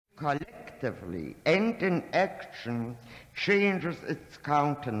collectively and in action changes its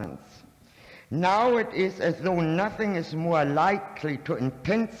countenance. Now it is as though nothing is more likely to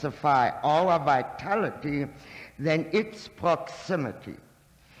intensify our vitality than its proximity,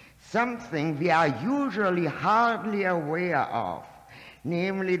 something we are usually hardly aware of,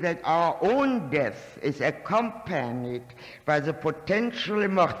 namely that our own death is accompanied by the potential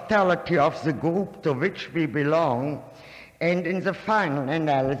immortality of the group to which we belong, and in the final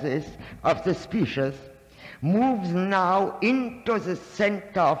analysis of the species, moves now into the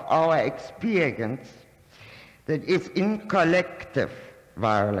center of our experience, that is in collective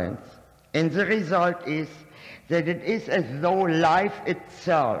violence. And the result is that it is as though life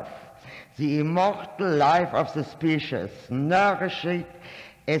itself, the immortal life of the species, nourished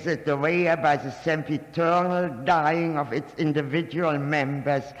as it were by the sempiternal dying of its individual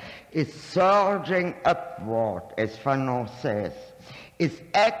members, is surging upward, as Fanon says, is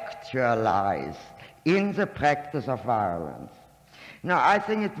actualized in the practice of violence. Now, I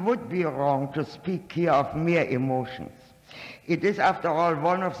think it would be wrong to speak here of mere emotions. It is, after all,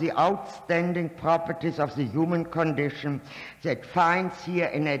 one of the outstanding properties of the human condition that finds here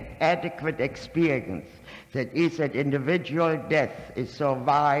an adequate experience, that is, that individual death is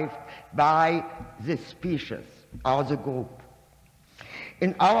survived by the species or the group.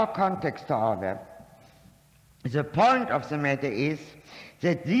 In our context, however, the point of the matter is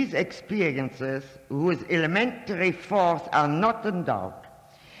that these experiences, whose elementary force are not in doubt,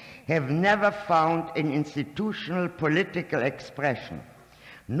 have never found an institutional political expression.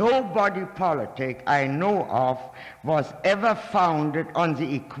 No body politic I know of was ever founded on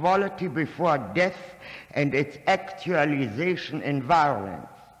the equality before death and its actualization in violence.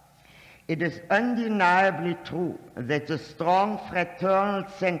 It is undeniably true that the strong fraternal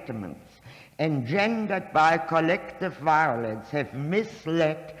sentiments engendered by collective violence have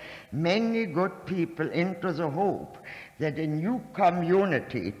misled many good people into the hope that a new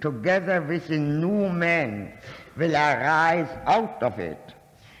community, together with a new man, will arise out of it.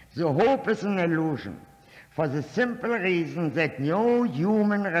 The hope is an illusion, for the simple reason that no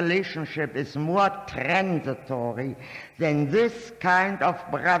human relationship is more transitory than this kind of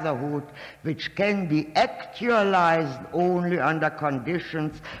brotherhood, which can be actualized only under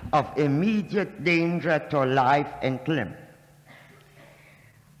conditions of immediate danger to life and limb.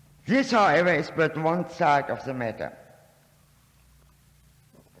 This, however, is but one side of the matter.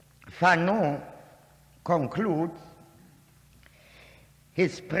 Fanon concludes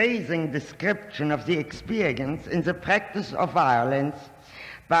his praising description of the experience in the practice of violence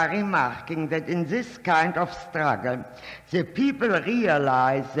by remarking that in this kind of struggle, the people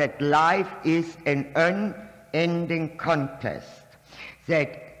realize that life is an unending contest,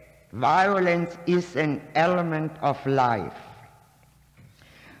 that violence is an element of life.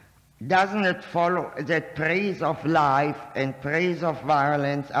 Doesn't it follow that praise of life and praise of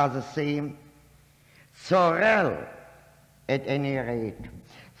violence are the same? Sorel, at any rate,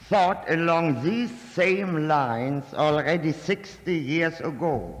 thought along these same lines already 60 years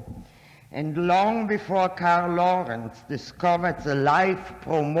ago, and long before Karl Lorenz discovered the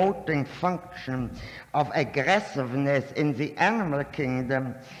life-promoting function of aggressiveness in the animal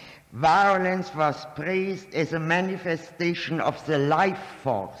kingdom, violence was praised as a manifestation of the life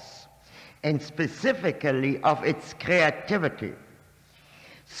force, and specifically of its creativity.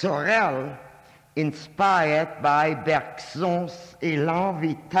 Sorel, inspired by Bergson's Élan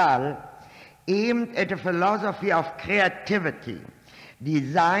Vital, aimed at a philosophy of creativity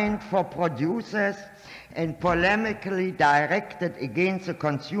designed for producers and polemically directed against the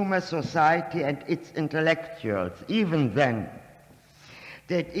consumer society and its intellectuals, even then.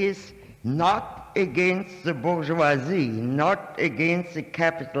 That is, not against the bourgeoisie, not against the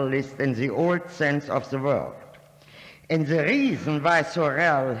capitalist in the old sense of the word. And the reason why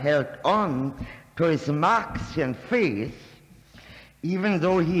Sorel held on to his Marxian faith, even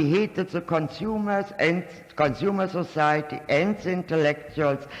though he hated the consumers and consumer society and the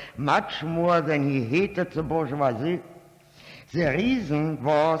intellectuals much more than he hated the bourgeoisie, the reason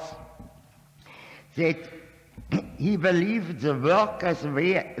was that he believed the workers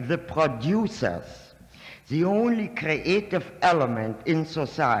were the producers, the only creative element in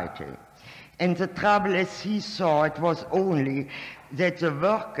society. And the trouble, as he saw it, was only that the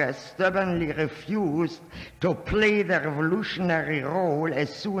workers stubbornly refused to play the revolutionary role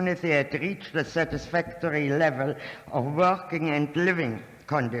as soon as they had reached a satisfactory level of working and living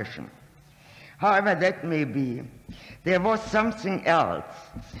condition. However that may be, there was something else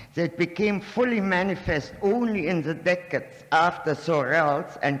that became fully manifest only in the decades after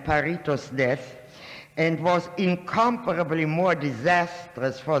Sorel's and Parito's death, and was incomparably more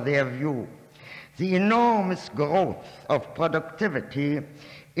disastrous for their view. The enormous growth of productivity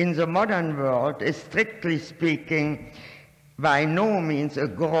in the modern world is, strictly speaking, by no means a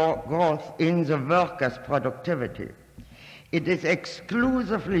growth in the workers' productivity. It is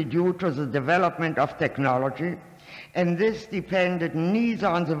exclusively due to the development of technology, and this depended neither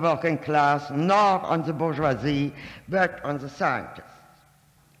on the working class nor on the bourgeoisie, but on the scientists.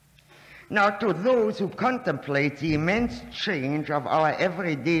 Now, to those who contemplate the immense change of our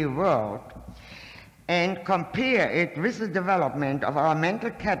everyday world and compare it with the development of our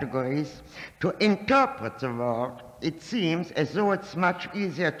mental categories to interpret the world, it seems as though it's much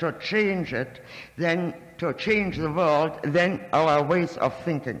easier to change it than to change the world than our ways of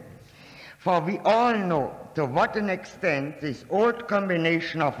thinking. For we all know to what an extent this old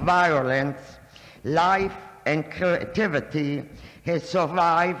combination of violence, life, and creativity has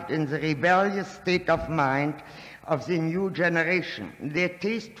survived in the rebellious state of mind of the new generation. Their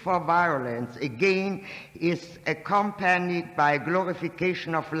taste for violence, again, is accompanied by a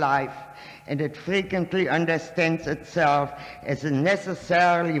glorification of life, and it frequently understands itself as a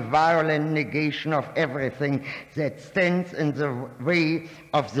necessarily violent negation of everything that stands in the way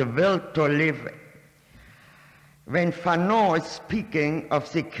of the will to live. When Fanon is speaking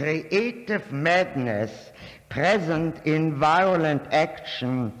of the creative madness present in violent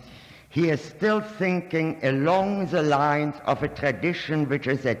action, he is still thinking along the lines of a tradition which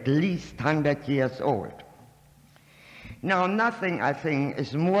is at least 100 years old. Now, nothing, I think,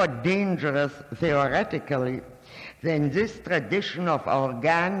 is more dangerous theoretically than this tradition of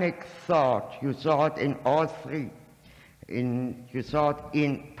organic thought. You saw it in all three. You saw it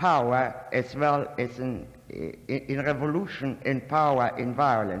in power as well as in revolution, in power, in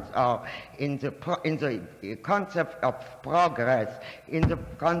violence, or in the concept of progress, in the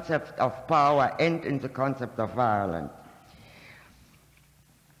concept of power, and in the concept of violence.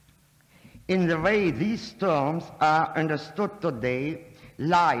 In the way these terms are understood today,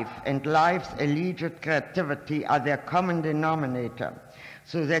 life and life's alleged creativity are their common denominator,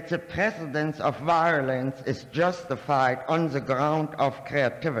 so that the precedence of violence is justified on the ground of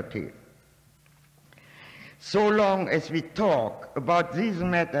creativity. So long as we talk about these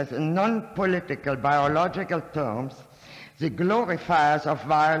matters in non-political biological terms, the glorifiers of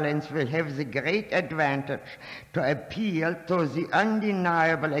violence will have the great advantage to appeal to the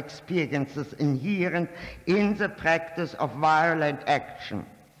undeniable experiences inherent in the practice of violent action.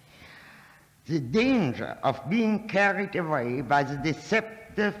 The danger of being carried away by the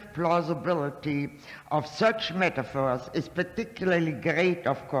deceptive plausibility of such metaphors is particularly great,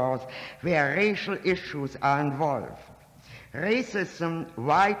 of course, where racial issues are involved. Racism,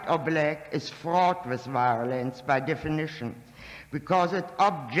 white or black, is fraught with violence by definition, because it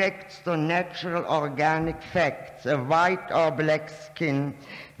objects to natural organic facts, a white or black skin,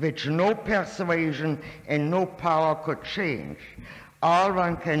 which no persuasion and no power could change. All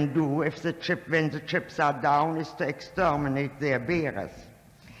one can do when the chips are down is to exterminate their bearers.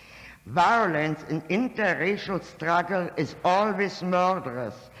 Violence in interracial struggle is always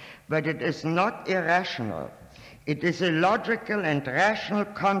murderous, but it is not irrational. It is a logical and rational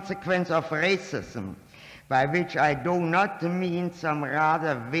consequence of racism, by which I do not mean some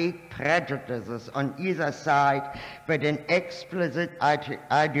rather vague prejudices on either side, but an explicit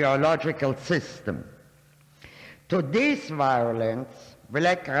ideological system. Today's violence,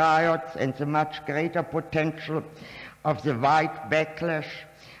 black riots, and the much greater potential of the white backlash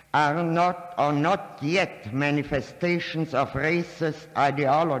are not yet manifestations of racist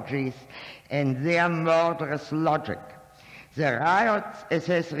ideologies and their murderous logic. The riots, as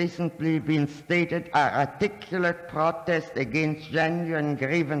has recently been stated, are articulate protest against genuine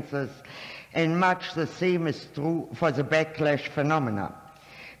grievances, and much the same is true for the backlash phenomena.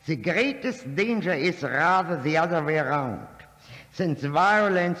 The greatest danger is rather the other way around. Since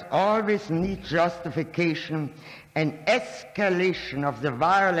violence always needs justification, an escalation of the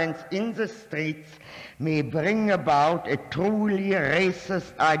violence in the streets may bring about a truly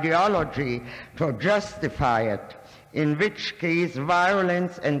racist ideology to justify it, in which case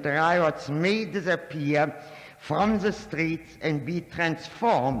violence and riots may disappear from the streets and be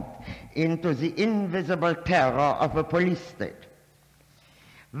transformed into the invisible terror of a police state.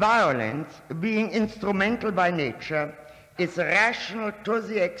 Violence, being instrumental by nature, is rational to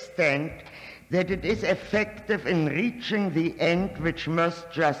the extent that it is effective in reaching the end which must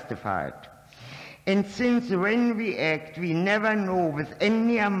justify it. And since when we act, we never know with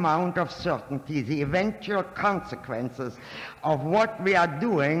any amount of certainty the eventual consequences of what we are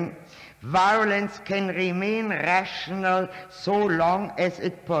doing, Violence can remain rational so long as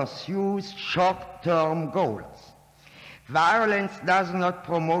it pursues short-term goals. Violence does not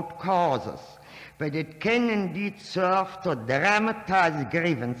promote causes, but it can indeed serve to dramatize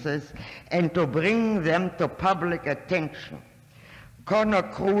grievances and to bring them to public attention. Connor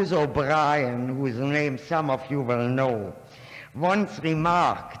Cruz O'Brien, whose name some of you will know, once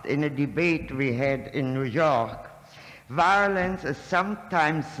remarked in a debate we had in New York, violence is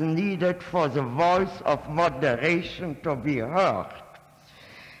sometimes needed for the voice of moderation to be heard.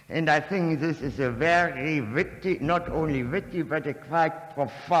 And I think this is a very witty, not only witty, but a quite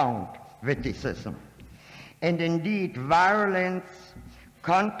profound witticism. And indeed, violence,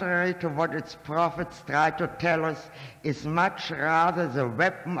 contrary to what its prophets try to tell us, is much rather the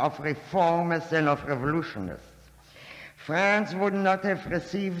weapon of reformers than of revolutionists. France would not have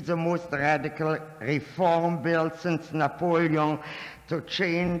received the most radical reform bill since Napoleon to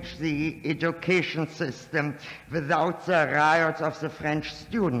change the education system without the riots of the French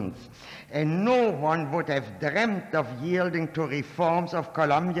students. And no one would have dreamt of yielding to reforms of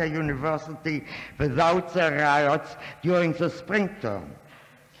Columbia University without the riots during the spring term.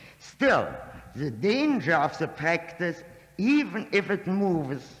 Still, the danger of the practice, even if it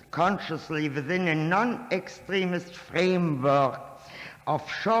moves consciously within a non-extremist framework of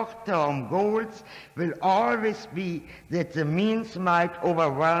short-term goals, will always be that the means might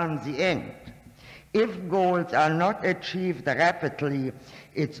overwhelm the end. If goals are not achieved rapidly,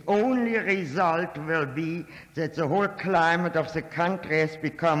 its only result will be that the whole climate of the country has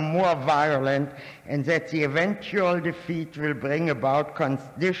become more violent and that the eventual defeat will bring about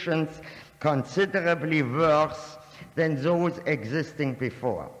conditions considerably worse than those existing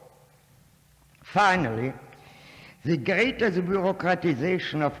before. Finally, the greater the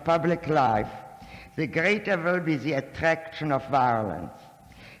bureaucratization of public life, the greater will be the attraction of violence.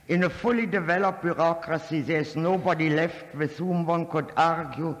 In a fully developed bureaucracy, there is nobody left with whom one could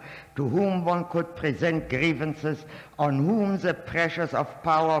argue, to whom one could present grievances, on whom the pressures of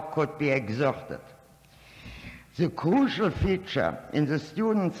power could be exerted. The crucial feature in the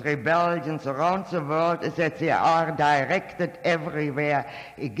students' rebellions around the world is that they are directed everywhere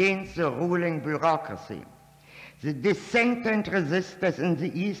against the ruling bureaucracy. The dissentient resistors in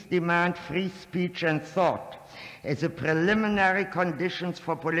the East demand free speech and thought as a preliminary conditions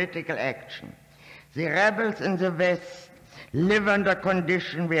for political action. The rebels in the West live under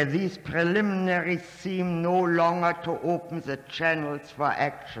conditions where these preliminaries seem no longer to open the channels for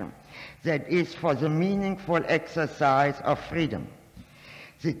action, that is, for the meaningful exercise of freedom.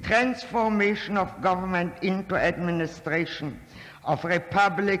 The transformation of government into administration, of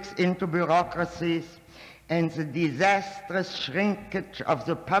republics into bureaucracies, and the disastrous shrinkage of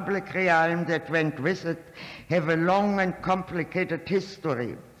the public realm that went with it have a long and complicated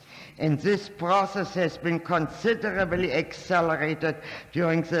history. And this process has been considerably accelerated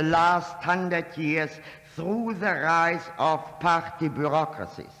during the last 100 years through the rise of party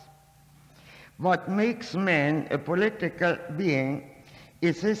bureaucracies. What makes man a political being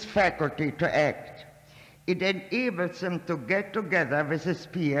is his faculty to act. It enables him to get together with his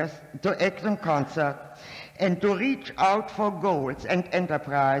peers, to act in concert, and to reach out for goals and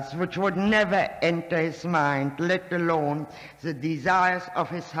enterprise which would never enter his mind, let alone the desires of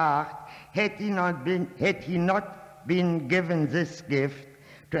his heart, had he not been given this gift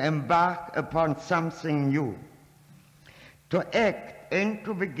to embark upon something new. To act and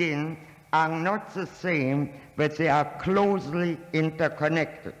to begin are not the same, but they are closely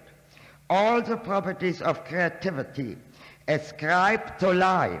interconnected. All the properties of creativity ascribed to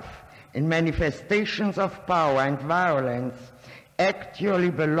life in manifestations of power and violence actually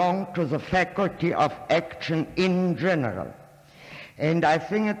belong to the faculty of action in general. And I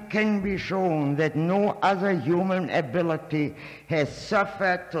think it can be shown that no other human ability has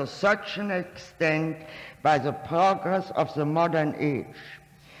suffered to such an extent by the progress of the modern age.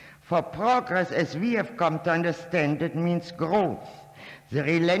 For progress, as we have come to understand it, means growth, the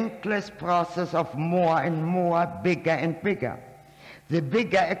relentless process of more and more, bigger and bigger. The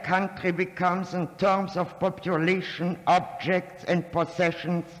bigger a country becomes in terms of population, objects, and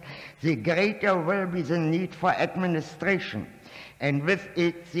possessions, the greater will be the need for administration, and with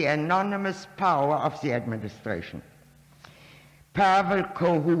it the anonymous power of the administration. Pavel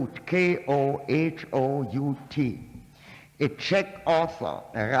Kohout, K-O-H-O-U-T, a Czech author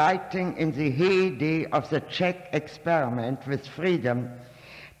writing in the heyday of the Czech experiment with freedom,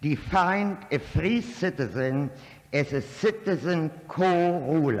 defined a free citizen as a citizen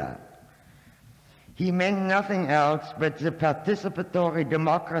co-ruler. He meant nothing else but the participatory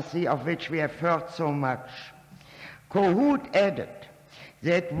democracy of which we have heard so much. Kohout added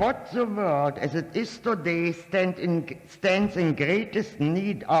that what the world as it is today stands in greatest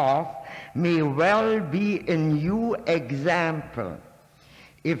need of may well be a new example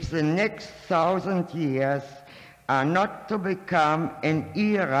if the next 1,000 years are not to become an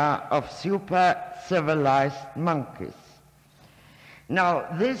era of super-civilized monkeys. Now,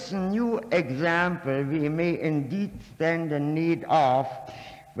 this new example we may indeed stand in need of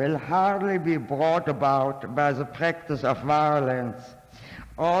will hardly be brought about by the practice of violence,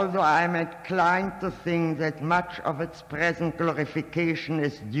 although I am inclined to think that much of its present glorification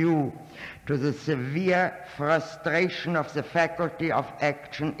is due to the severe frustration of the faculty of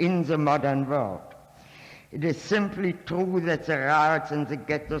action in the modern world. It is simply true that the riots in the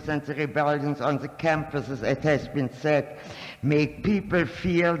ghettos and the rebellions on the campuses, it has been said, make people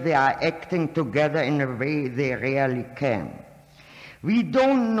feel they are acting together in a way they rarely can. We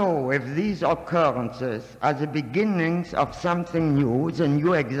don't know if these occurrences are the beginnings of something new, the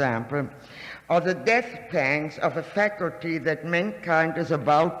new example, or the death pangs of a faculty that mankind is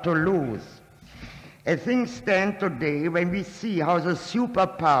about to lose. As things stand today, when we see how the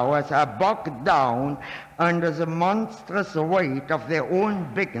superpowers are bogged down under the monstrous weight of their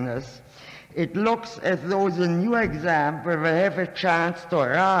own bigness, it looks as though the new example will have a chance to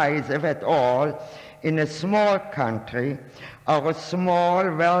rise, if at all, in a small country or a small,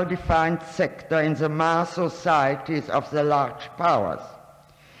 well-defined sector in the mass societies of the large powers.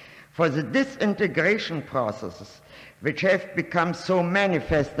 For the disintegration processes, which have become so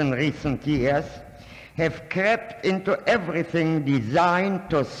manifest in recent years, have crept into everything designed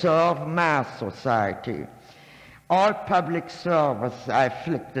to serve mass society. All public service are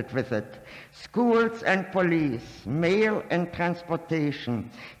afflicted with it. Schools and police, mail and transportation,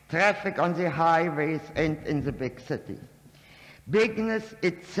 traffic on the highways and in the big cities. Bigness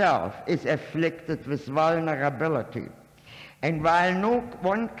itself is afflicted with vulnerability. And while no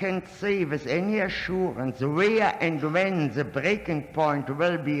one can say with any assurance where and when the breaking point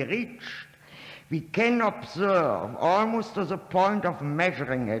will be reached, we can observe, almost to the point of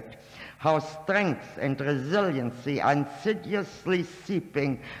measuring it, how strength and resiliency are insidiously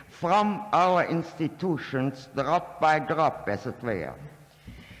seeping from our institutions drop by drop, as it were.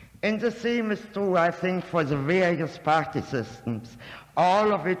 And the same is true, I think, for the various party systems,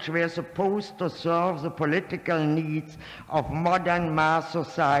 all of which were supposed to serve the political needs of modern mass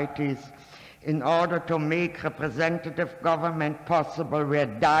societies in order to make representative government possible where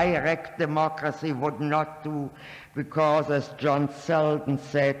direct democracy would not do, because, as John Selden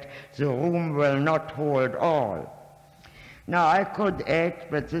said, the room will not hold all. Now, I could add,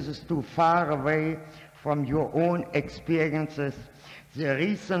 but this is too far away from your own experiences, the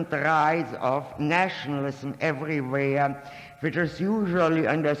recent rise of nationalism everywhere, which is usually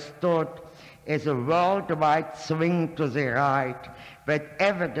understood as a worldwide swing to the right, but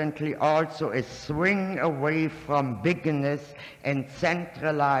evidently also a swing away from bigness and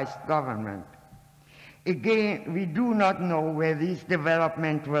centralized government. Again, we do not know where this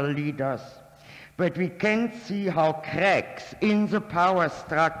development will lead us, but we can see how cracks in the power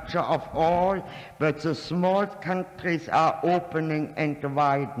structure of all but the small countries are opening and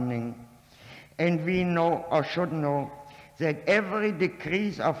widening. And we know, or should know, that every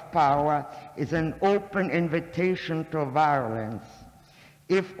decrease of power is an open invitation to violence,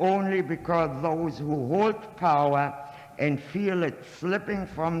 if only because those who hold power and feel it slipping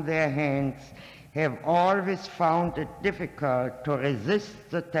from their hands have always found it difficult to resist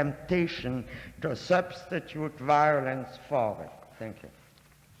the temptation to substitute violence for it. Thank you.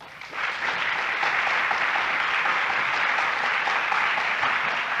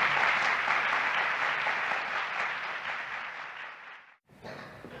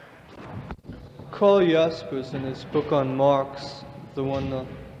 Carl Jaspers, in his book on Marx, the one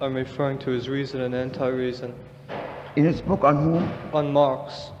I'm referring to as Reason and Anti-Reason. In his book on whom? On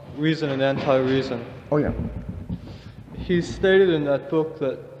Marx, Reason and Anti-Reason. Oh, yeah. He stated in that book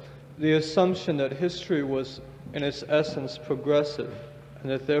that the assumption that history was, in its essence, progressive,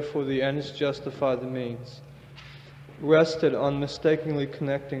 and that therefore the ends justify the means, rested on mistakenly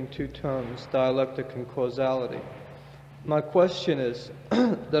connecting two terms, dialectic and causality. My question is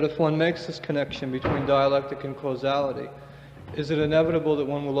that if one makes this connection between dialectic and causality, is it inevitable that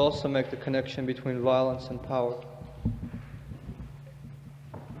one will also make the connection between violence and power?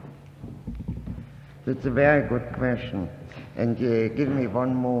 That's a very good question. And give me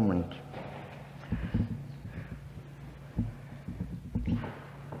one moment.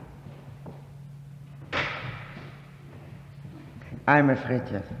 I'm afraid,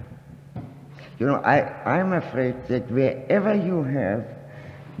 yes. You know, I'm afraid that wherever you have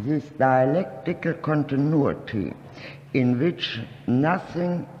this dialectical continuity in which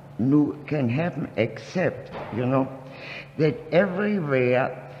nothing new can happen except, that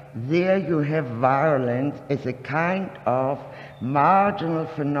everywhere there you have violence as a kind of marginal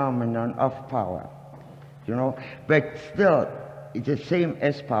phenomenon of power, but still it's the same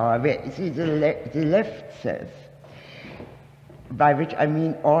as power. See, the left says, by which I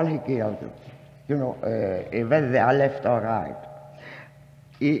mean all Hegelians, whether they are left or right.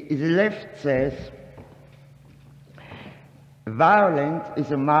 The left says violence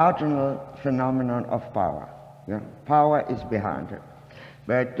is a marginal phenomenon of power. Power is behind it.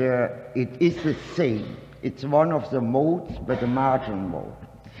 But it is the same. It's one of the modes, but a marginal mode.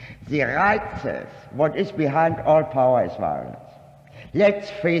 The right says what is behind all power is violence. Let's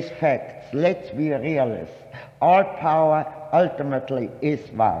face facts. Let's be realists. All power ultimately is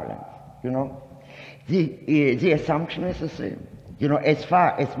violence. The assumption is the same. As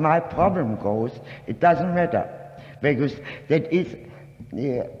far as my problem goes, it doesn't matter, because that is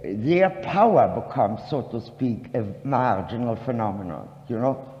their power becomes, so to speak, a marginal phenomenon.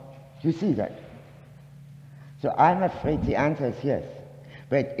 You see that. So I'm afraid the answer is yes.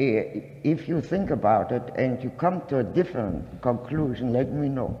 But if you think about it and you come to a different conclusion, let me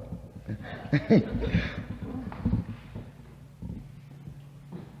know.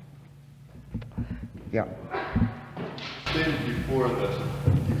 Yeah. Stated before that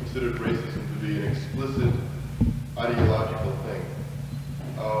you considered racism to be an explicit ideological thing.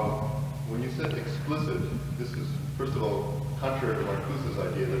 When you said explicit, this is, first of all, contrary to Marcuse's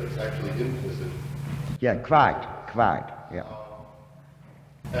idea that it's actually implicit. Yeah, quite, yeah.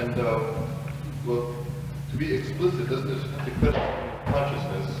 Well, to be explicit, doesn't it question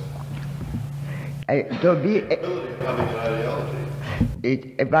consciousness? To be ability of having an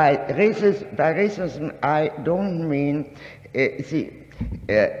ideology. By racism, I don't mean.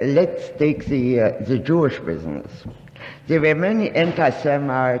 Let's take the Jewish business. There were many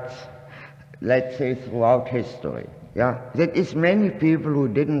anti-Semites, let's say, throughout history. Yeah, there is many people who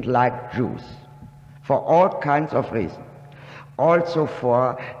didn't like Jews for all kinds of reasons. Also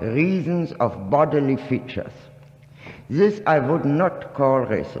for reasons of bodily features. This I would not call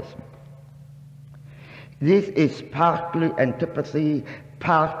racism. This is partly antipathy,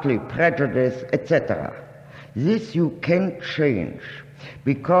 partly prejudice, etc. This you can change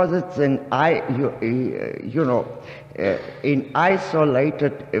because it's an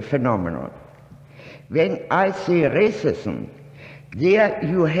isolated phenomenon. When I say racism, there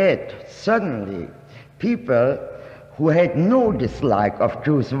you had suddenly people who had no dislike of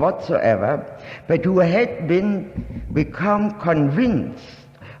Jews whatsoever, but who had become convinced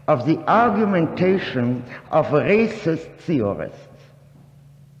of the argumentation of racist theorists.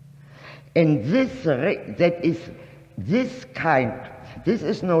 And this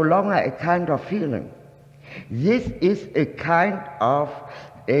is no longer a kind of feeling. This is a kind of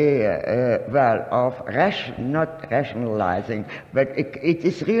not rationalizing, but it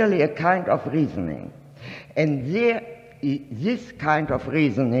is really a kind of reasoning. And this kind of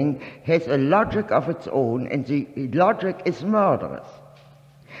reasoning has a logic of its own, and the logic is murderous.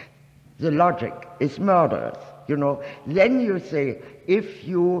 The logic is murderous. Then you say, if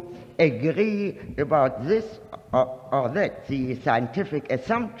you agree about this or that, the scientific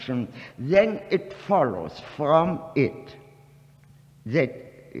assumption, then it follows from it that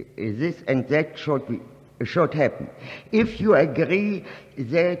this and that should happen. If you agree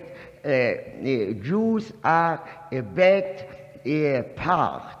that Jews are a bad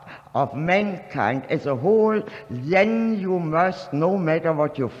part of mankind as a whole, then you must, no matter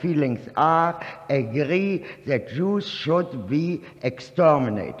what your feelings are, agree that Jews should be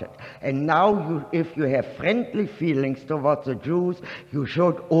exterminated. And now, if you have friendly feelings towards the Jews, you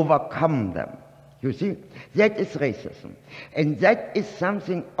should overcome them. You see, that is racism. And that is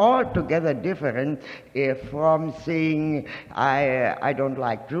something altogether different from saying, I don't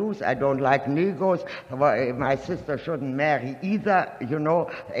like Jews, I don't like Negroes, my sister shouldn't marry either,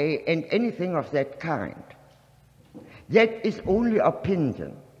 and anything of that kind. That is only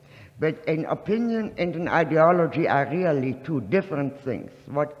opinion. But an opinion and an ideology are really two different things.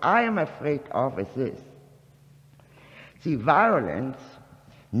 What I am afraid of is this. See, violence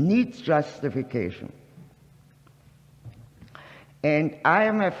needs justification. And I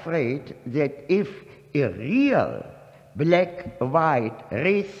am afraid that if a real black-white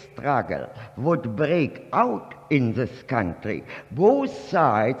race struggle would break out in this country, both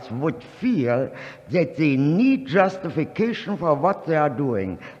sides would feel that they need justification for what they are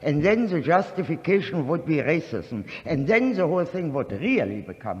doing, and then the justification would be racism, and then the whole thing would really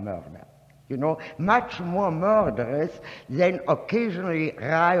become murder. you know, much more murderous than occasionally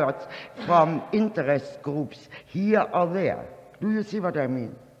riots from interest groups here or there. Do you see what I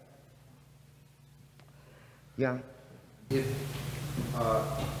mean? Yeah. If,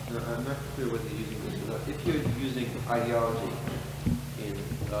 I'm not clear whether you're using this or not. If you're using ideology in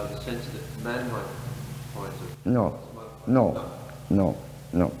the sense that Mannheim points it. No.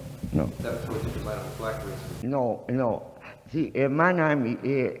 That was what you meant by the black race. No. See, Mannheim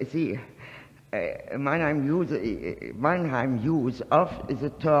use of the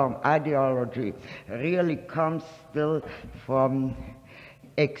term ideology really comes still from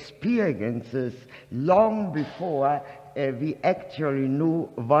experiences long before we actually knew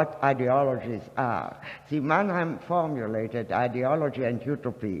what ideologies are. See, Mannheim formulated ideology and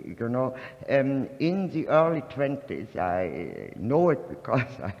utopy, you know, in the early 20s. I know it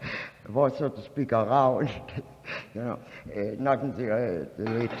because I was, so to speak, around, you know, not in the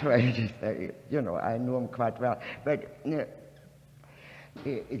late 20s, you know, I knew him quite well. But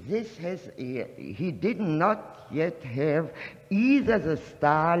this has, he did not yet have either the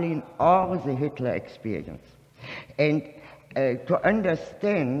Stalin or the Hitler experience. And to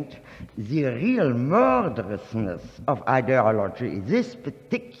understand the real murderousness of ideology, this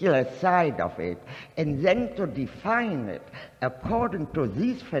particular side of it, and then to define it according to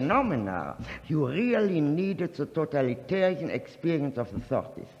these phenomena, you really needed the totalitarian experience of the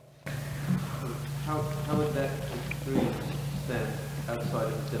 30s. How would that experience stand outside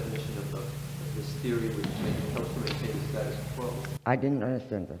of the definition of this theory which helps to maintain the status quo? I didn't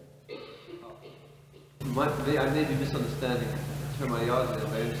understand that. I may be misunderstanding the term ideology,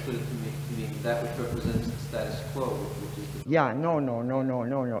 but I understood it to mean that which represents the status quo, which is the... Yeah, no.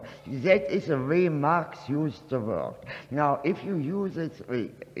 That is the way Marx used the word. Now, if you use it,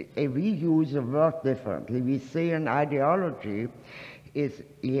 we use the word differently. We say an ideology is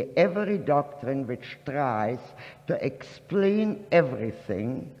every doctrine which tries to explain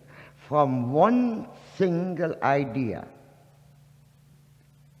everything from one single idea,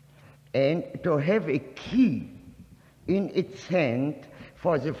 and to have a key in its hand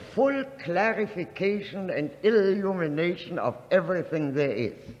for the full clarification and illumination of everything there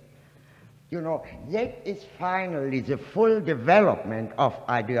is. You know, that is finally the full development of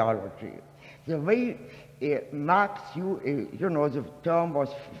ideology. The way Marx, you know, the term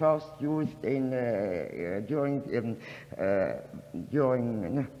was first used in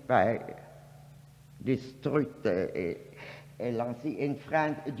by this truth. In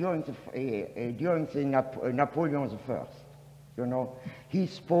France during Napoleon I, you know, he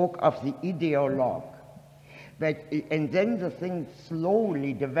spoke of the ideologue, and then the thing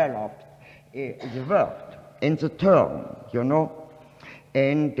slowly developed the word and the term, you know,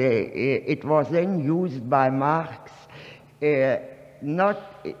 and it was then used by Marx.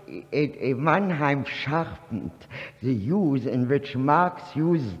 Not Mannheim sharpened the use in which Marx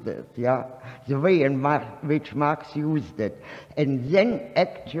used it, yeah, the way in which Marx used it, and then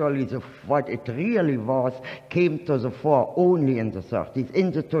actually what it really was came to the fore only in the 30s,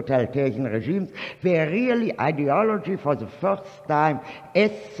 in the totalitarian regimes, where really ideology for the first time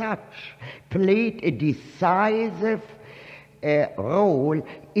as such played a decisive role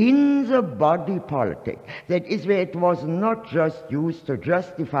in the body politic. That is where it was not just used to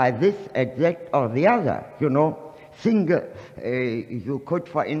justify this, that, or the other, you know. You could,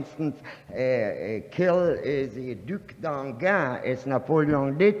 for instance, kill the Duc d'Enghien, as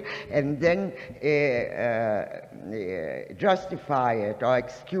Napoleon did, and then justify it or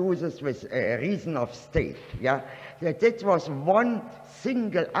excuse it with a reason of state. Yeah, that was one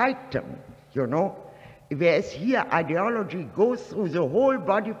single item, you know. Whereas here, ideology goes through the whole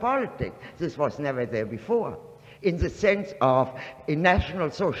body politic. This was never there before, in the sense of a National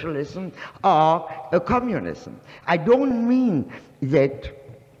Socialism or a communism. I don't mean that,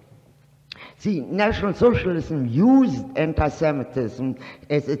 see, National Socialism used anti-Semitism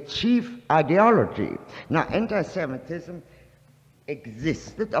as a chief ideology. Now, anti-Semitism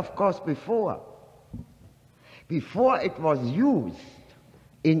existed, of course, before it was used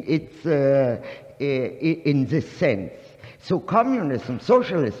in its in this sense. So communism,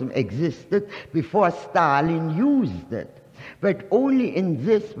 socialism existed before Stalin used it. But only in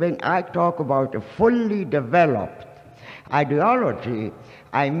this, when I talk about a fully developed ideology,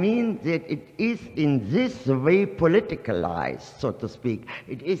 I mean that it is in this way politicalized, so to speak.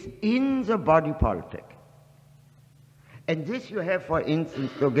 It is in the body politic. And this you have, for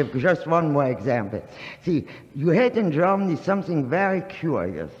instance, to give just one more example. See, you had in Germany something very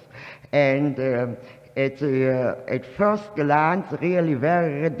curious, and at first glance really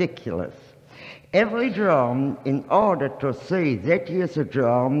very ridiculous. Every German, in order to say that he is a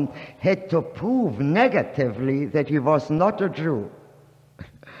German, had to prove negatively that he was not a Jew.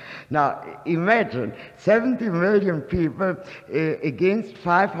 Now, imagine 70 million people against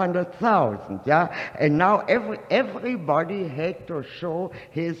 500,000, yeah? And now everybody had to show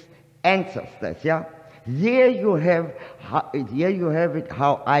his ancestors, yeah? There you have it,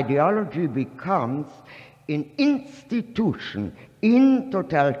 how ideology becomes an institution in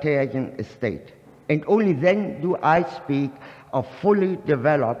totalitarian state. And only then do I speak of fully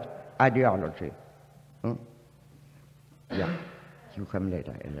developed ideology. Yeah. You come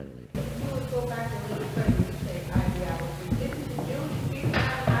later. You would go back a little further and say ideology. Didn't the Jewish people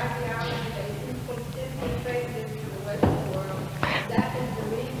have ideology? They implicitly traded it to the Western world. That is the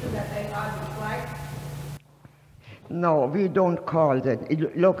reason that they are the Christ? No, we don't call that.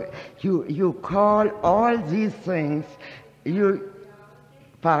 Look, you call all these things,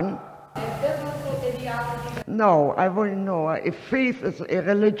 pardon? Biblical ideology. No, I wouldn't know. If faith is a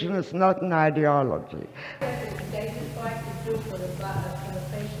religion, is not an ideology. They just like to do for the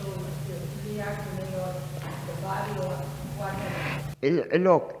facial reaction or the body or whatever.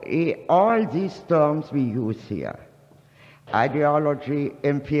 Look, all these terms we use here, ideology,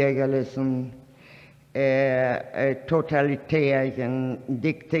 imperialism, totalitarian,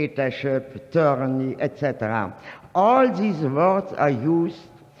 dictatorship, tyranny, etc. All these words are used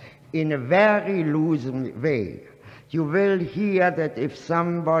in a very loose way. You will hear that if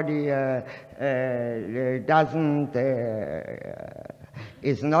somebody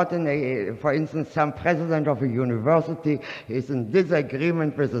is not in a, for instance, some president of a university is in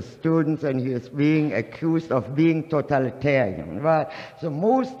disagreement with the students and he is being accused of being totalitarian. Well, the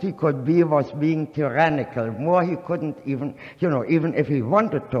most he could be was being tyrannical. More he couldn't even, even if he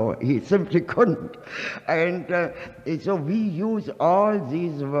wanted to, he simply couldn't. And so we use all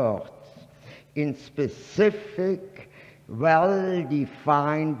these words in specific,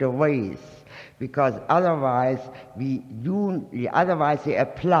 well-defined ways, because otherwise they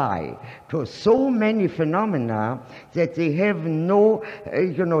apply to so many phenomena that they have no,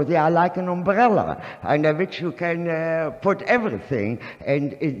 they are like an umbrella under which you can put everything,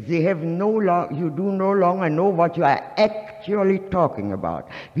 and they have you do no longer know what you are actually talking about.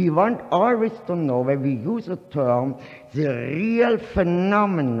 We want always to know, when we use a term, the real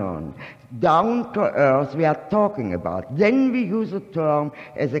phenomenon, down to earth we are talking about. Then we use a term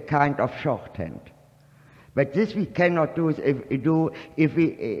as a kind of shorthand. But this we cannot do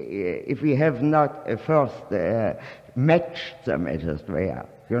if we have not first matched them as it were,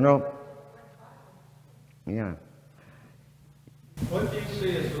 Yeah. What do you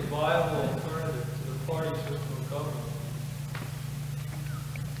see as a viable alternative to the party system of government?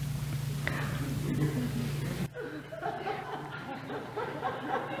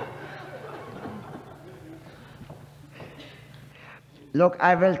 Look,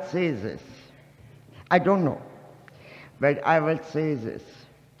 I will say this. I don't know, but I will say this.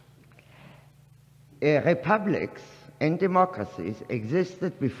 Republics and democracies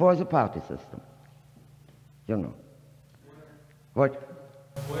existed before the party system. What?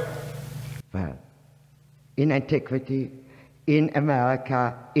 Where? Well, in antiquity, in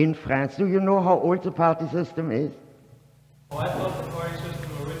America, in France. Do you know how old the party system is? Oh, I thought the party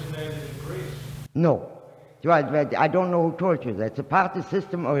system originated in Greece. No. I don't know who told you that. The party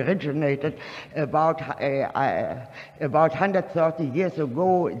system originated about 130 years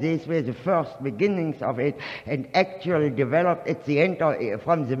ago. These were the first beginnings of it, and actually developed at the end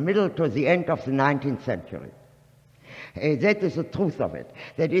from the middle to the end of the 19th century. That is the truth of it.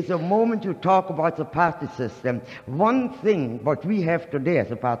 That is the moment you talk about the party system. One thing, what we have today as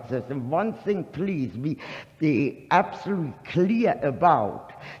a party system, one thing please be absolutely clear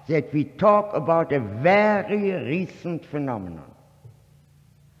about, that we talk about a very recent phenomenon.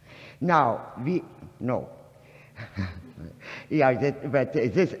 Now, no. Yeah, but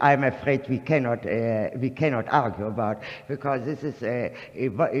this I'm afraid we cannot argue about, because this is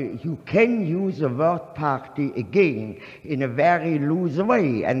you can use the word party again in a very loose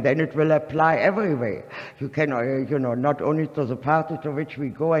way, and then it will apply everywhere. You can not only to the party to which we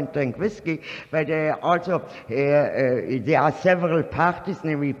go and drink whiskey, but also there are several parties,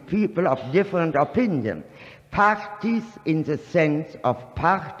 namely people of different opinion. Parties in the sense of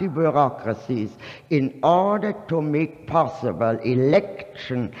party bureaucracies in order to make possible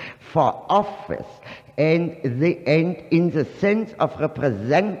election for office, and in the sense of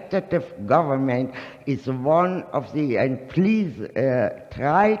representative government is one of the, and please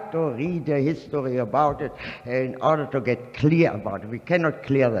try to read the history about it in order to get clear about it. We cannot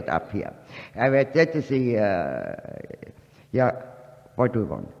clear that up here. That is the, what do we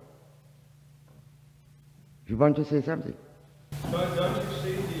want? You want to say something? Don't you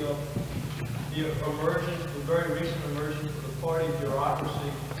see the emergence, the very recent emergence of the party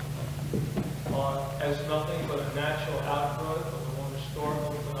bureaucracy as nothing but a natural outgrowth of the more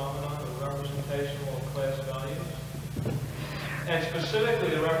historical phenomenon of representational and class values? And specifically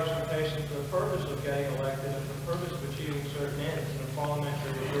the representation for the purpose of getting elected and for the purpose of achieving certain ends in a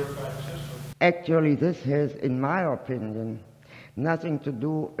parliamentary or bureaucratic system. Actually, this has, in my opinion, nothing to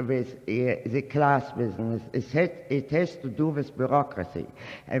do with the class business. It has to do with bureaucracy.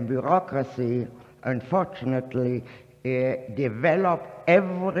 And bureaucracy, unfortunately, developed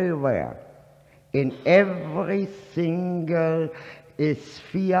everywhere, in every single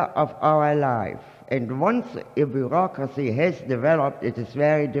sphere of our life. And once a bureaucracy has developed, it is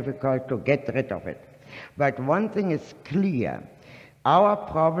very difficult to get rid of it. But one thing is clear. Our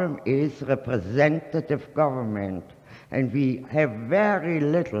problem is representative government. And we have very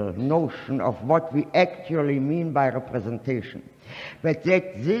little notion of what we actually mean by representation. But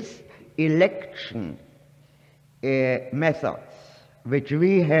that this election methods, which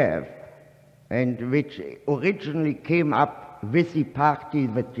we have, and which originally came up with the party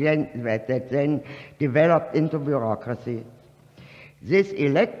that then developed into bureaucracy, this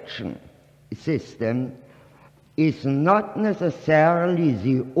election system is not necessarily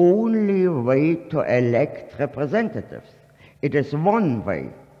the only way to elect representatives. It is one way.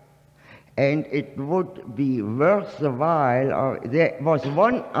 And it would be worth the while, or there was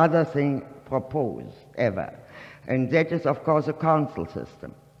one other thing proposed ever, and that is, of course, a council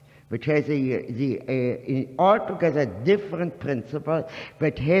system, which has a altogether different principle,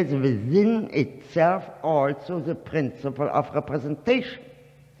 but has within itself also the principle of representation.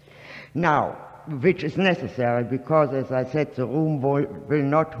 Now, which is necessary because, as I said, the room will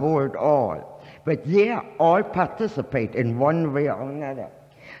not hold all. But they all participate in one way or another.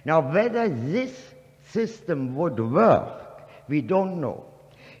 Now, whether this system would work, we don't know.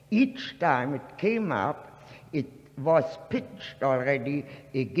 Each time it came up, it was pitched already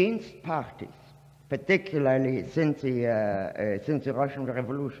against parties, particularly since the Russian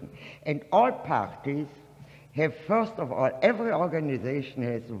Revolution. And all parties have, first of all, every organization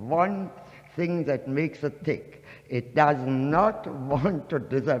has one thing that makes it tick. It does not want to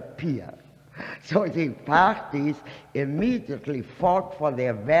disappear. So the parties immediately fought for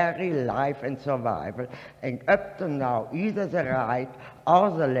their very life and survival, and up to now, either the right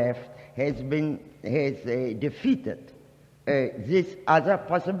or the left has defeated this other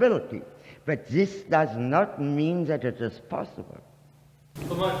possibility. But this does not mean that it is possible.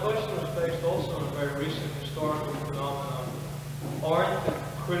 But my question was based also on a very recent historical phenomenon. Aren't the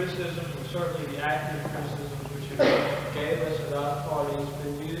criticisms, and certainly the active criticisms which you gave us about parties,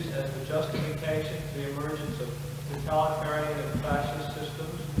 been used as a justification for the emergence of totalitarian and fascist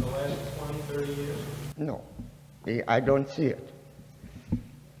systems in the last 20, 30 years? No, I don't see it.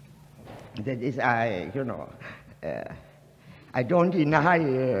 That is, I don't deny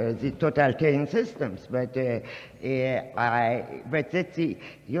the totalitarian systems, but that's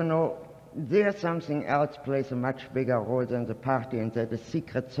there's something else plays a much bigger role than the party, and that is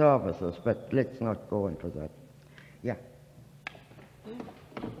secret services, but let's not go into that. Yeah.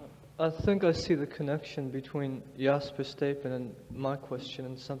 I think I see the connection between Jasper's statement and my question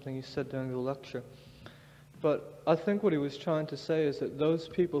and something he said during the lecture. But I think what he was trying to say is that those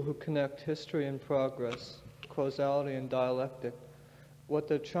people who connect history and progress, causality and dialectic, what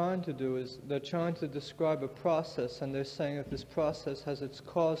they're trying to do is they're trying to describe a process, and they're saying that this process has its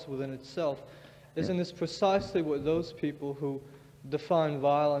cause within itself. Isn't this precisely what those people who define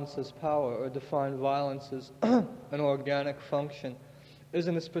violence as power or define violence as an organic function,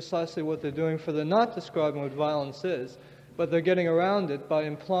 isn't this precisely what they're doing? For they're not describing what violence is, but they're getting around it by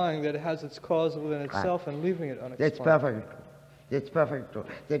implying that it has its cause within itself and leaving it unexplained. That's perfect. That's perfect.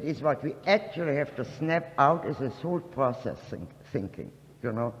 That is what we actually have to snap out is this whole process thinking.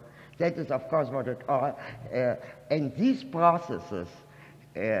 That is, of course, what it all. And these processes,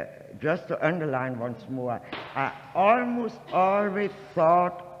 just to underline once more, are almost always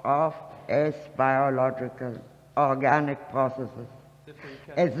thought of as biological, organic processes.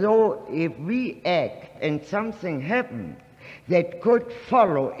 As though if we act and something happens that could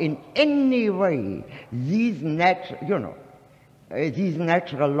follow in any way these natural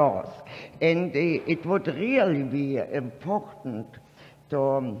laws. And it would really be important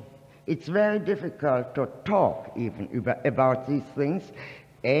to, it's very difficult to talk even about these things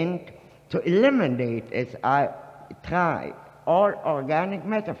and to eliminate, as I try, all organic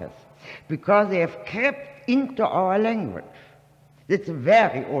metaphors, because they have crept into our language. It's a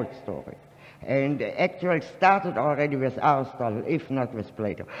very old story. and actually started already with Aristotle, if not with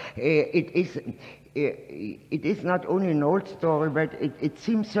Plato. It is not only an old story, but it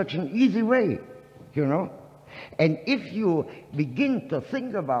seems such an easy way, you know. And if you begin to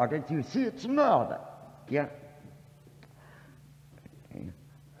think about it, you see it's murder. Yeah.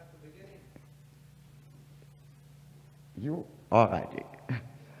 You? All right.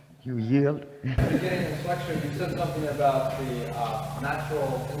 You yield. At the beginning of this lecture, you said something about the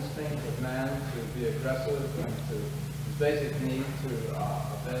natural instinct of man to be aggressive and to his basic need to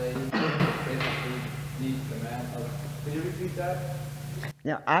obey, basically need command. Could you repeat that?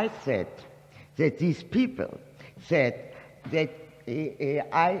 Now, I said that these people said that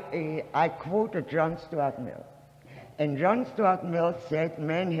I quoted John Stuart Mill. And John Stuart Mill said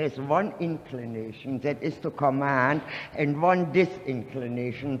man has one inclination, that is to command, and one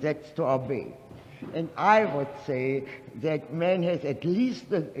disinclination, that's to obey. And I would say that man has at least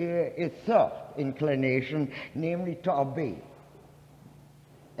a third inclination, namely to obey.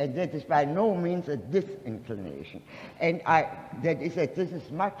 And that is by no means a disinclination. And that this is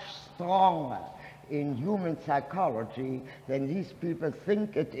much stronger in human psychology than these people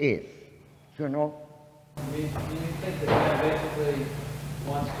think it is, you know. Do you think that man basically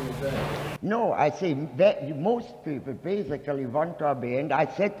wants to obey? No, I say that most people basically want to obey. And I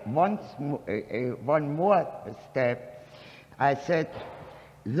said one more step. I said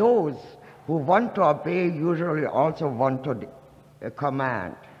those who want to obey usually also want to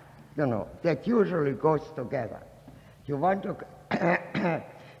command. You know, that usually goes together. You want to...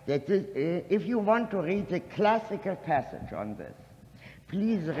 if you want to read the classical passage on this,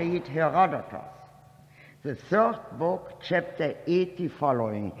 please read Herodotus, the third book, chapter 80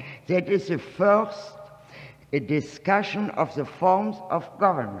 following. That is the first discussion of the forms of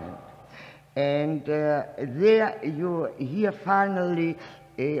government. And there you hear finally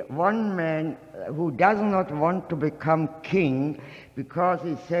one man who does not want to become king because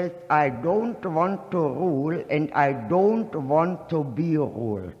he says, I don't want to rule and I don't want to be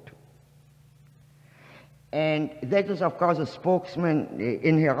ruled. And that is, of course, a spokesman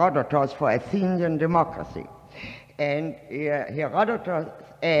in Herodotus for Athenian democracy. And Herodotus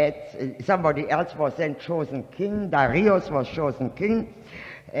adds, somebody else was then chosen king, Darius was chosen king,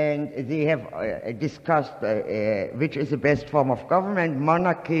 and they have discussed which is the best form of government,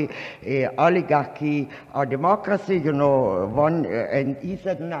 monarchy, oligarchy, or democracy, you know, one, and he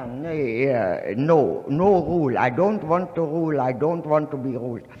said none, no rule, I don't want to rule, I don't want to be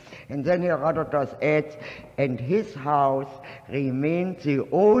ruled. And then Herodotus adds, and his house remains the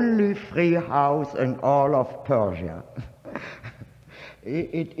only free house in all of Persia.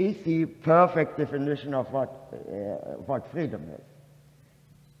 It is the perfect definition of what freedom is.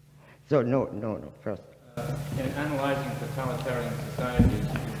 So no, first. In analyzing totalitarian societies,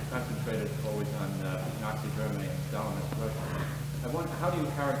 you concentrated always on Nazi Germany and Stalinist Russia. I wonder, how do you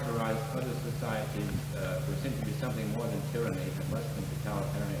characterize other societies which seem to be something more than tyranny and less than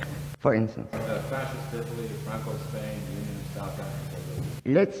totalitarian? For instance? Fascist Italy, Franco Spain, the Union of South Africa.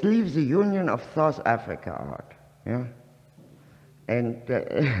 Let's leave the Union of South Africa out, yeah? And,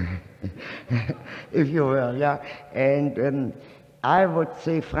 if you will, yeah? And I would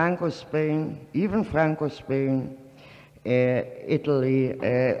say Franco Spain, even Franco Spain, Italy,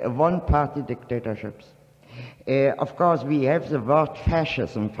 one-party dictatorships. Of course, we have the word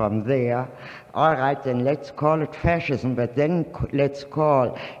fascism from there. All right, then let's call it fascism, but then let's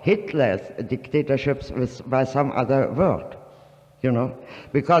call Hitler's dictatorships by some other word, you know,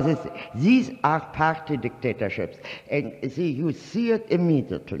 because these are party dictatorships. And see, you see it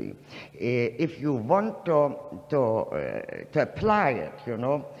immediately. If you want to apply it, you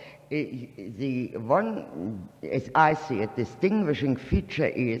know, the one, as I see it, distinguishing feature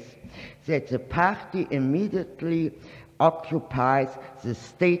is that the party immediately occupies the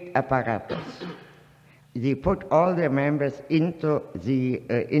state apparatus. They put all their members into the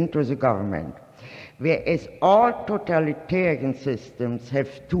government, whereas all totalitarian systems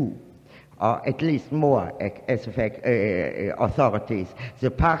have two, or at least more, as a fact, authorities: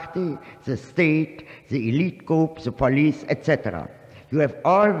 the party, the state, the elite group, the police, etc. You have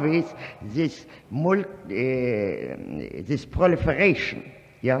always this proliferation,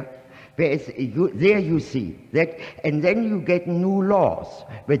 yeah? Whereas there you see that, and then you get new laws.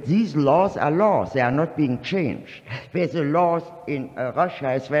 But these laws are laws, they are not being changed. Whereas the laws in Russia,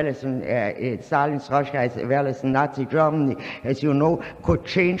 as well as in Stalin's Russia, as well as in Nazi Germany, as you know, could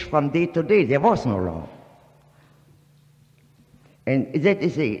change from day to day. There was no law. And that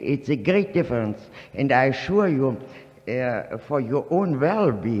is it's a great difference. And I assure you, for your own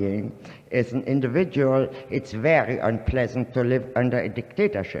well-being as an individual, it's very unpleasant to live under a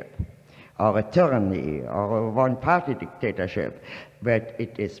dictatorship. or a tyranny or a one-party dictatorship, but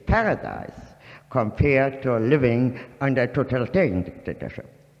it is paradise compared to living under a totalitarian dictatorship.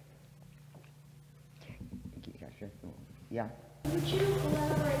 Yeah. Would you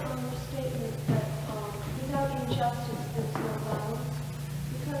elaborate on your statement that without injustice there's no violence?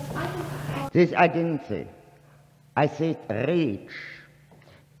 Because I think... This I didn't say. I said rage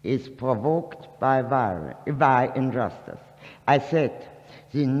is provoked by injustice. I said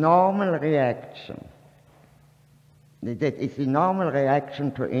the normal reaction, that is the normal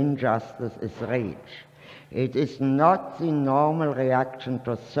reaction to injustice is rage. It is not the normal reaction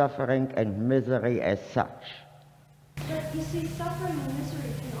to suffering and misery as such. But you see, suffering and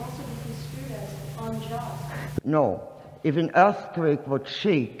misery can also be construed as unjust. No. If an earthquake would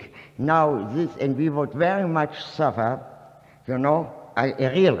shake now this, and we would very much suffer, you know, a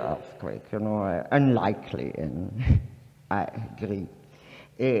real earthquake, you know, unlikely, and I agree.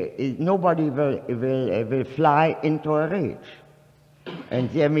 Nobody will fly into a rage. And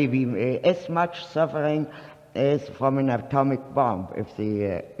there may be as much suffering as from an atomic bomb if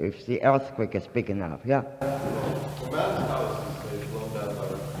the earthquake is big enough, yeah? A man's house is blown down by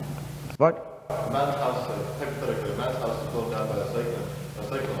What? a man's house, hypothetically, a man's house is blown down by a cyclone,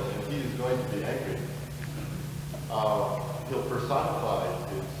 and he is going to be angry. He'll personify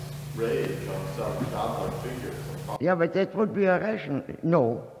his rage on some godlike figure. Yeah, but that would be irrational.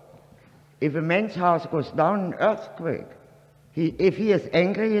 No. If a man's house goes down, an earthquake, if he is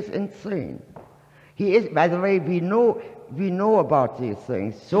angry, he's insane. He is, by the way, we know about these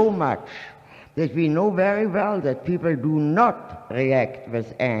things so much that we know very well that people do not react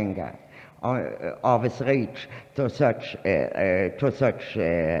with anger or with rage to such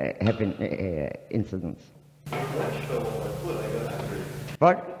incidents.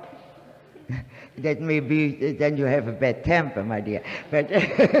 But that may be, then you have a bad temper, my dear. But that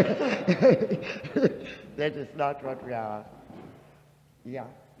is not what we are. Yeah.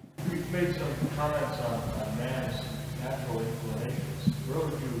 We've made some comments on man's natural inclinations. Where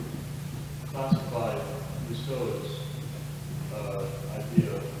would you classify Rousseau's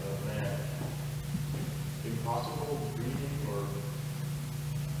idea of man? Impossible, dreaming, or?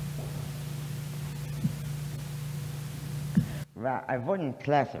 Well, I wouldn't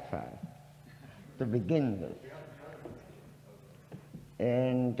classify to begin with.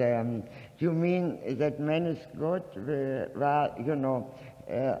 And you mean that man is good? Well, you know.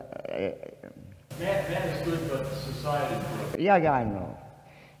 Man is good, but society is good. Yeah, I know.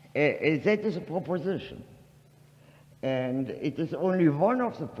 That is a proposition. And it is only one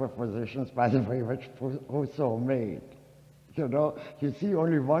of the propositions, by the way, which Rousseau made. You know, you see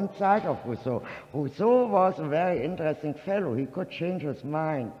only one side of Rousseau. Rousseau was a very interesting fellow. He could change his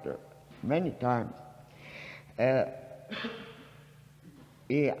mind many times. I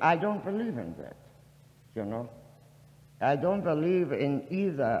don't believe in that, you know. I don't believe in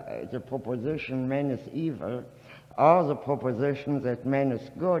either the proposition man is evil or the proposition that man is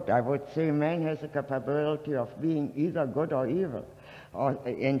good. I would say man has a capability of being either good or evil,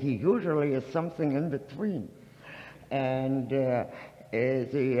 and he usually is something in between. And the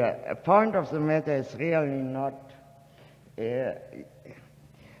point of the matter is really not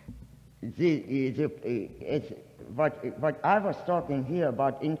what I was talking here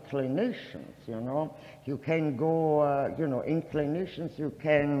about inclinations, you know. You can go, you know, inclinations you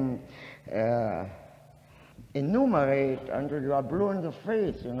can enumerate until you are blue in the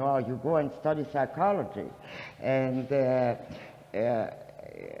face, you know. You go and study psychology. And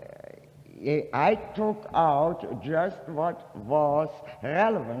I took out just what was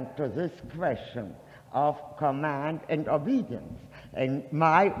relevant to this question of command and obedience. And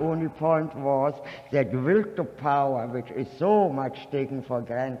my only point was that will to power, which is so much taken for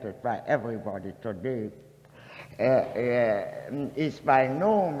granted by everybody today, is by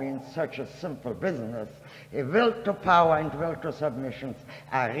no means such a simple business. Will to power and will to submissions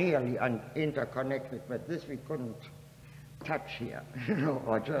are really interconnected, but this we couldn't touch here, you know,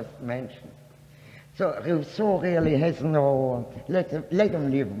 or just mention. So Rousseau really has no, let him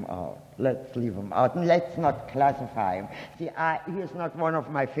leave him out. Let's leave him out, and let's not classify him. See, he is not one of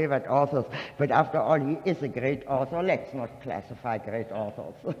my favorite authors, but after all, he is a great author. Let's not classify great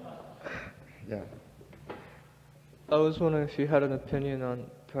authors. Yeah. I was wondering if you had an opinion on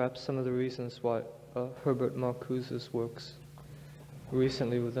perhaps some of the reasons why Herbert Marcuse's works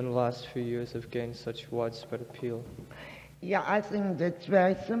recently, within the last few years, have gained such widespread appeal. Yeah, I think that's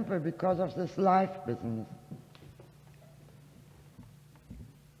very simple because of this life business.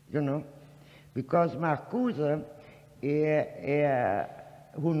 You know, because Marcuse,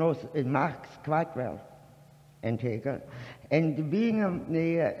 who knows Marx quite well, and Hegel, and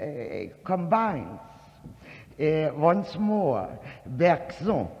being combines once more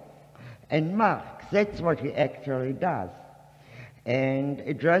Bergson and Marx. That's what he actually does.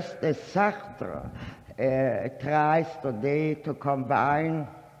 And just as Sartre tries today to combine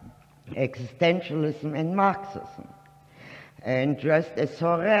existentialism and Marxism, and just as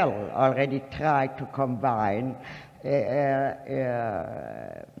Sorel already tried to combine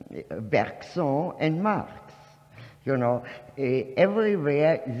Bergson and Marx. You know,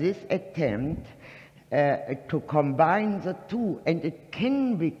 everywhere this attempt to combine the two, and it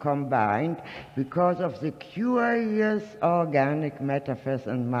can be combined because of the curious organic metaphors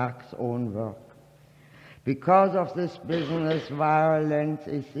in Marx's own work. Because of this business, violence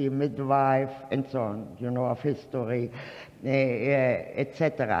is the midwife, and so on, you know, of history,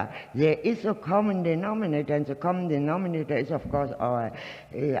 etc. There is a common denominator, and the common denominator is, of course, our,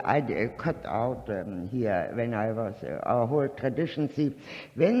 I cut out here when I was, our whole tradition. See,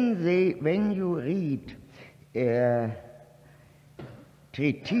 when you read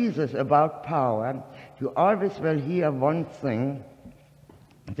treatises about power, you always will hear one thing,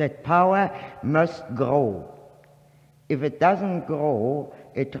 that power must grow. If it doesn't grow,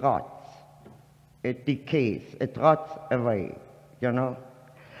 it rots, it decays, it rots away, you know.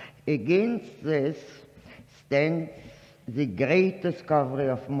 Against this stands the great discovery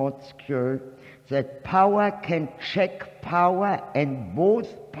of Montesquieu, that power can check power, and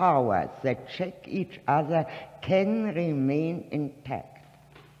both powers that check each other can remain intact.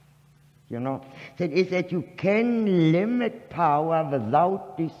 You know, that is that you can limit power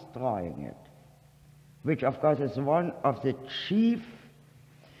without destroying it, which of course is one of the chief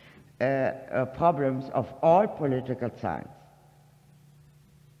problems of all political science.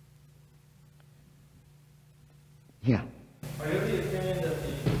 Yeah. Are you of the opinion that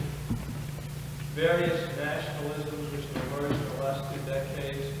the various nationalisms which have emerged in the last 2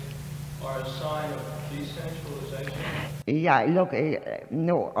 decades are a sign of decentralization? Yeah, look,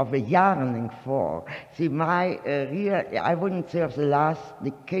 no, of a yearning for. See, my real, I wouldn't say of the last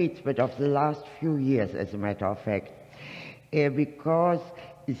decades, but of the last few years, as a matter of fact. Because,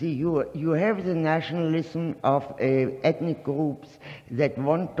 see, you have the nationalism of ethnic groups that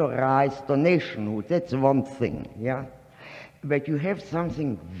want to rise to nationhood. That's one thing, yeah? But you have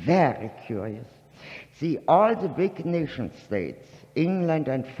something very curious. See, all the big nation states, England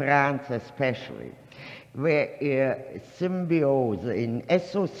and France especially, were symbiosis, in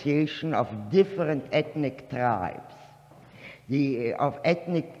association of different ethnic tribes. Of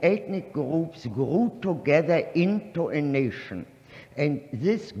ethnic groups grew together into a nation. And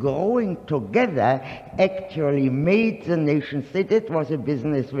this growing together actually made the nation state. It was a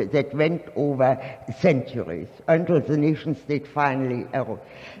business that went over centuries until the nation state finally arose.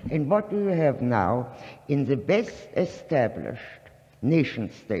 And what do you have now in the best established nation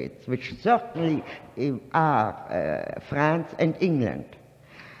states, which certainly are France and England?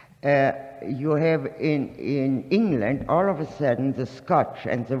 You have in England, all of a sudden, the Scotch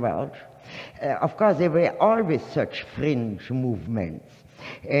and the Welsh. Of course, there were always such fringe movements,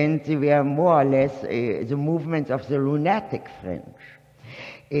 and they were more or less the movements of the lunatic fringe.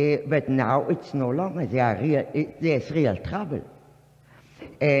 But now it's no longer. There's real trouble.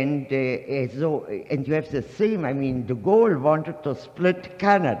 And and you have the same. I mean, de Gaulle wanted to split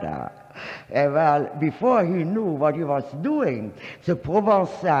Canada. Well, before he knew what he was doing, the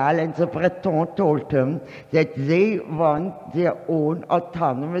Provençal and the Breton told him that they want their own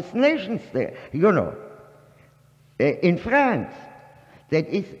autonomous nations there. You know, in France, that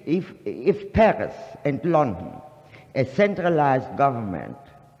is, if Paris and London, a centralized government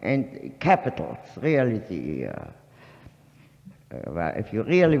and capitals, really well, if you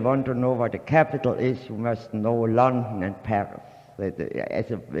really want to know what a capital is, you must know London and Paris. As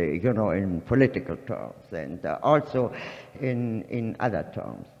you know, in political terms, and also in other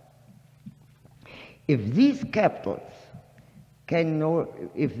terms. If these capitals can know,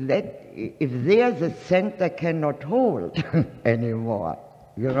 if there the center cannot hold anymore,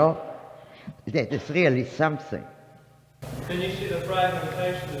 you know, that is really something. Then you see the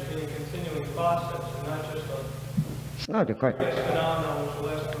fragmentation as being a continuing process, and not just a it's not a question. phenomenon which will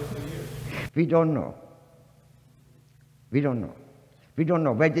last for a few years. We don't know. We don't know. We don't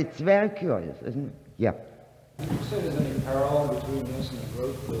know, but it's very curious, isn't it? Yeah. Would you say there's any parallel between this and the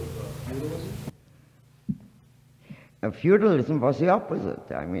growth of feudalism? Feudalism was the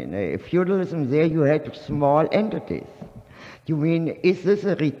opposite. I mean, feudalism, there you had small entities. You mean, is this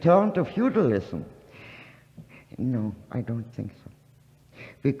a return to feudalism? No, I don't think so.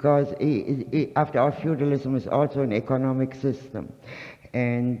 Because after all, feudalism is also an economic system.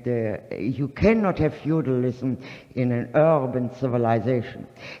 And you cannot have feudalism in an urban civilization.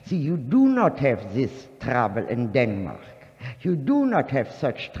 See, you do not have this trouble in Denmark. You do not have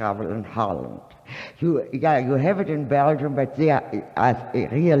such trouble in Holland. You have it in Belgium, but they are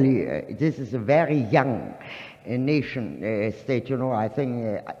really, this is a very young nation state, you know. I think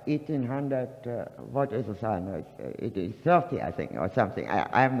 1800, what is the sign? It is 30, I think, or something.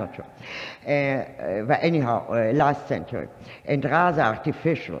 I am not sure. But anyhow, last century, and rather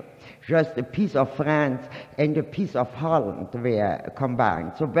artificial. Just a piece of France and a piece of Holland were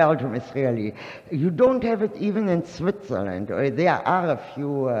combined. So Belgium is really, you don't have it even in Switzerland. There are a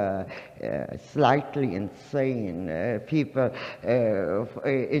few slightly insane people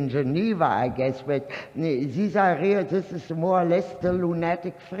in Geneva, I guess, but these are real, this is more or less the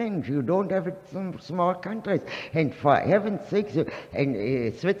lunatic fringe. You don't have it in small countries. And for heaven's sake,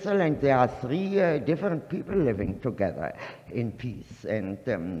 in Switzerland there are 3 different people living together in peace. And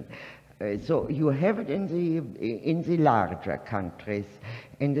so you have it in the larger countries,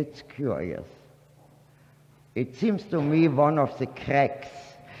 and it's curious. It seems to me one of the cracks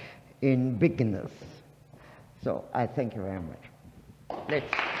in bigness. So I thank you very much.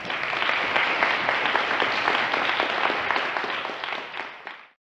 Let's